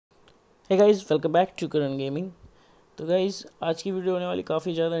Hey guys, welcome back to Karan gaming. तो guys, आज की वीडियो होने वाली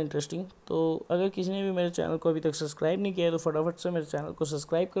काफ़ी ज़्यादा इंटरेस्टिंग। तो अगर किसी ने भी मेरे चैनल को अभी तक सब्सक्राइब नहीं किया है तो फटाफट से मेरे चैनल को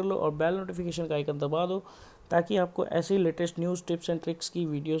सब्सक्राइब कर लो और बेल नोटिफिकेशन का आइकन दबा दो, ताकि आपको ऐसी latest news, tips and tricks की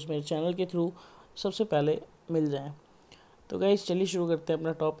वीडियोस मेरे चैनल के थ्रू सबसे पहले मिल जाएँ। तो गाइस, चलिए शुरू करते हैं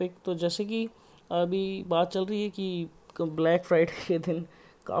अपना टॉपिक। तो जैसे कि अभी बात चल रही है कि ब्लैक फ्राइडे के दिन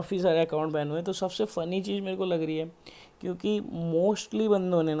काफ़ी सारे अकाउंट बैन हुए। तो सबसे फ़नी चीज़ मेरे को लग रही है, क्योंकि मोस्टली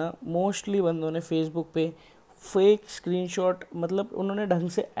बंदों ने फेसबुक पे फेक स्क्रीनशॉट, मतलब उन्होंने ढंग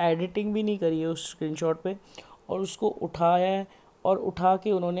से एडिटिंग भी नहीं करी है उस स्क्रीनशॉट पे, और उसको उठाया है और उठा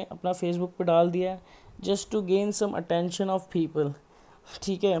के उन्होंने अपना फेसबुक पे डाल दिया है, just to gain some attention of people.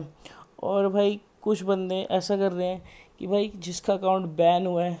 ठीक है। और भाई कुछ बंदे ऐसा कर रहे हैं कि भाई जिसका अकाउंट बैन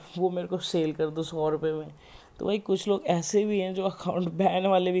हुआ है वो मेरे को सेल कर दो 100 रुपये में। तो भाई कुछ लोग ऐसे भी हैं जो अकाउंट बैन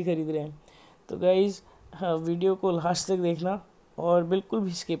वाले भी खरीद रहे हैं। तो गाइज़, हाँ, वीडियो को लास्ट तक देखना और बिल्कुल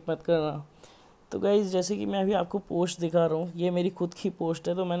भी स्किप मत करना। तो गाइज़, जैसे कि मैं अभी आपको पोस्ट दिखा रहा हूँ, ये मेरी खुद की पोस्ट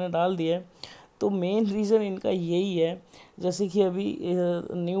है तो मैंने डाल दिया है। तो मेन रीज़न इनका यही है, जैसे कि अभी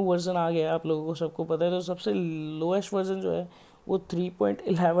न्यू वर्ज़न आ गया है, आप लोगों को सबको पता है। तो सबसे लोएस्ट वर्ज़न जो है वो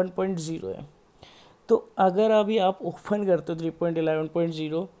 3.11.0 है। तो अगर अभी आप ओपन करते हो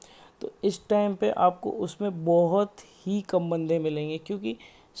 3.11.0, तो इस टाइम पे आपको उसमें बहुत ही कम बंदे मिलेंगे, क्योंकि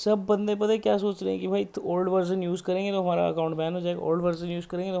सब बंदे पता है क्या सोच रहे हैं कि भाई तो ओल्ड वर्जन यूज़ करेंगे तो हमारा अकाउंट बैन हो जाएगा, ओल्ड वर्जन यूज़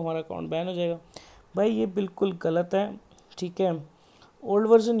करेंगे तो हमारा अकाउंट बैन हो जाएगा। भाई ये बिल्कुल गलत है। ठीक है। ओल्ड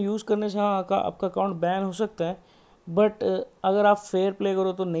वर्जन यूज़ करने से हाँ आपका अकाउंट बैन हो सकता है, बट अगर आप फेयर प्ले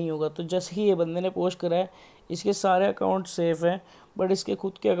करो तो नहीं होगा। तो जैसे कि ये बंदे ने पोस्ट करा है, इसके सारे अकाउंट सेफ़ हैं, बट इसके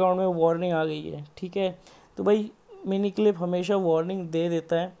खुद के अकाउंट में वार्निंग आ गई है। ठीक है। तो भाई मिनी क्लिप हमेशा वार्निंग दे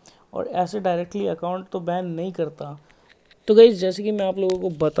देता है और ऐसे डायरेक्टली अकाउंट तो बैन नहीं करता। तो गाइस, जैसे कि मैं आप लोगों को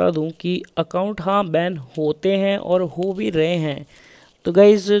बता दूं कि अकाउंट हाँ बैन होते हैं और हो भी रहे हैं। तो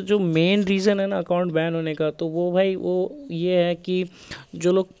गाइस, जो मेन रीज़न है ना अकाउंट बैन होने का, तो वो भाई वो ये है कि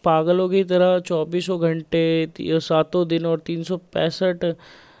जो लोग पागलों की तरह 24 घंटे 7 दिन और 365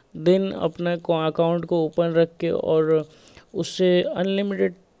 दिन अपना अकाउंट को ओपन रख के और उससे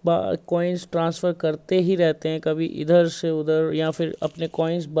अनलिमिटेड कॉइन्स ट्रांसफ़र करते ही रहते हैं, कभी इधर से उधर, या फिर अपने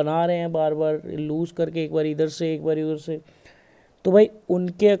कॉइन्स बना रहे हैं बार बार लूज़ करके, एक बार इधर से एक बार उधर से, तो भाई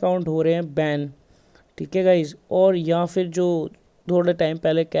उनके अकाउंट हो रहे हैं बैन। ठीक है गाइज। और या फिर जो थोड़े टाइम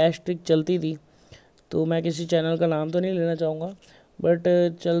पहले कैश ट्रिक चलती थी, तो मैं किसी चैनल का नाम तो नहीं लेना चाहूँगा,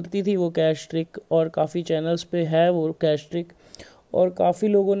 बट चलती थी वो कैश ट्रिक और काफ़ी चैनल्स पे है वो कैश ट्रिक, और काफ़ी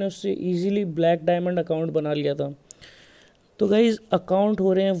लोगों ने उससे इजीली ब्लैक डायमंड अकाउंट बना लिया था। तो गाइज़, अकाउंट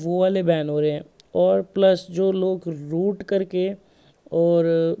हो रहे हैं वो वाले बैन हो रहे हैं, और प्लस जो लोग रूट करके और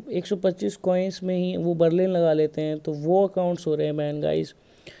 125 कॉइन्स में ही वो बर्लिन लगा लेते हैं, तो वो अकाउंट्स हो रहे हैं बैन गाइज़।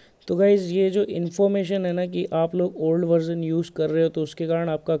 तो गाइज़, ये जो इन्फॉर्मेशन है ना कि आप लोग ओल्ड वर्जन यूज़ कर रहे हो तो उसके कारण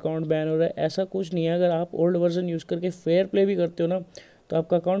आपका अकाउंट बैन हो रहा है, ऐसा कुछ नहीं है। अगर आप ओल्ड वर्जन यूज़ करके फेयर प्ले भी करते हो ना, तो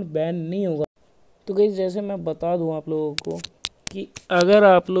आपका अकाउंट बैन नहीं होगा। तो गाइज़, जैसे मैं बता दूं आप लोगों को कि अगर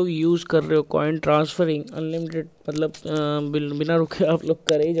आप लोग यूज़ कर रहे हो कॉइन ट्रांसफरिंग अनलिमिटेड, मतलब बिना रुके आप लोग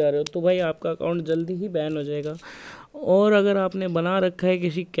कर ही जा रहे हो, तो भाई आपका अकाउंट जल्दी ही बैन हो जाएगा। और अगर आपने बना रखा है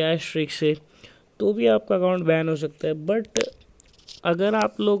किसी कैश ट्रिक से, तो भी आपका अकाउंट बैन हो सकता है। बट अगर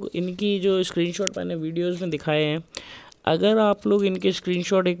आप लोग इनकी जो स्क्रीनशॉट मैंने वीडियोस में दिखाए हैं, अगर आप लोग इनके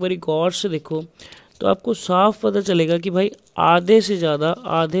स्क्रीनशॉट एक बारी गौर से देखो, तो आपको साफ पता चलेगा कि भाई आधे से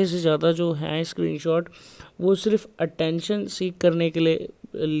ज़्यादा जो हैं स्क्रीनशॉट, वो सिर्फ अटेंशन सीख करने के लिए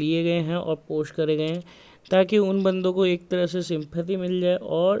लिए गए हैं और पोस्ट करे गए हैं, ताकि उन बंदों को एक तरह से सिंपैथी मिल जाए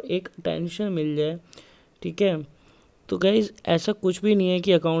और एक अटेंशन मिल जाए। ठीक है। तो गाइज़, ऐसा कुछ भी नहीं है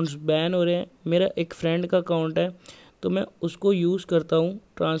कि अकाउंट्स बैन हो रहे हैं। मेरा एक फ्रेंड का अकाउंट है, तो मैं उसको यूज़ करता हूँ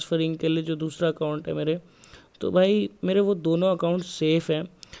ट्रांसफरिंग के लिए, जो दूसरा अकाउंट है मेरे। तो भाई मेरे वो दोनों अकाउंट सेफ़ हैं।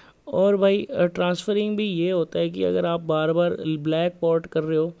 और भाई ट्रांसफरिंग भी ये होता है कि अगर आप बार बार ब्लैक पॉट कर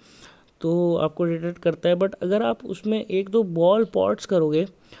रहे हो तो आपको डिटेक्ट करता है, बट अगर आप उसमें एक दो बॉल पॉट्स करोगे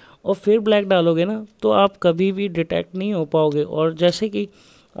और फिर ब्लैक डालोगे ना, तो आप कभी भी डिटेक्ट नहीं हो पाओगे। और जैसे कि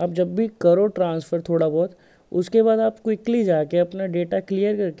आप जब भी करो ट्रांसफ़र थोड़ा बहुत, उसके बाद आप क्विकली जाके अपना डेटा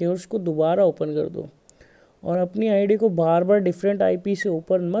क्लियर करके और उसको दोबारा ओपन कर दो, और अपनी आईडी को बार बार डिफरेंट आईपी से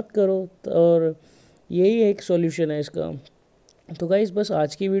ओपन मत करो। और यही एक सॉल्यूशन है इसका। तो गाइस, बस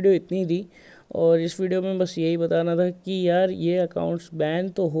आज की वीडियो इतनी थी, और इस वीडियो में बस यही बताना था कि यार ये अकाउंट्स बैन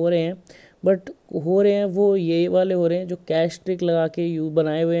तो हो रहे हैं, बट हो रहे हैं वो ये वाले हो रहे हैं जो कैश ट्रिक लगा के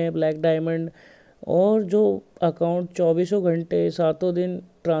बनाए हुए हैं ब्लैक डायमंड, और जो अकाउंट 24 घंटे 7 दिन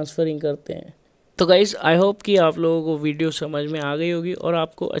ट्रांसफरिंग करते हैं। तो गाइस, आई होप कि आप लोगों को वीडियो समझ में आ गई होगी और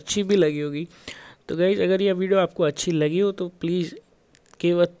आपको अच्छी भी लगी होगी। तो गाइस, अगर यह वीडियो आपको अच्छी लगी हो तो please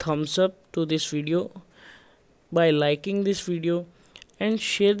give a thumbs up to this video by liking this video and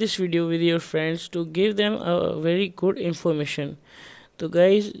share this video with your friends to give them a very good information. तो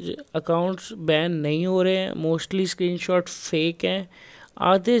गाइज अकाउंट्स बैन नहीं हो रहे हैं, मोस्टली स्क्रीनशॉट फेक हैं,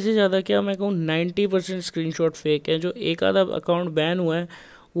 आधे से ज़्यादा क्या मैं कहूँ 90% स्क्रीनशॉट फेक है। जो एक आधा अकाउंट बैन हुआ है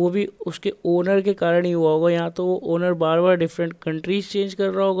वो भी उसके ओनर के कारण ही हुआ होगा, या तो वो ओनर बार बार डिफरेंट कंट्रीज चेंज कर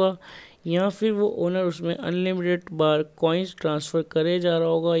रहा होगा, या फिर वो ओनर उसमें अनलिमिटेड बार कॉइन्स ट्रांसफ़र करे जा रहा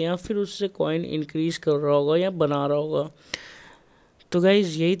होगा, या फिर उससे कॉइन इंक्रीज़ कर रहा होगा या बना रहा होगा। तो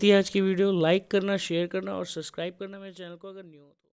गाइज़ यही थी आज की वीडियो। लाइक करना, शेयर करना और सब्सक्राइब करना मेरे चैनल को अगर न्यू हो।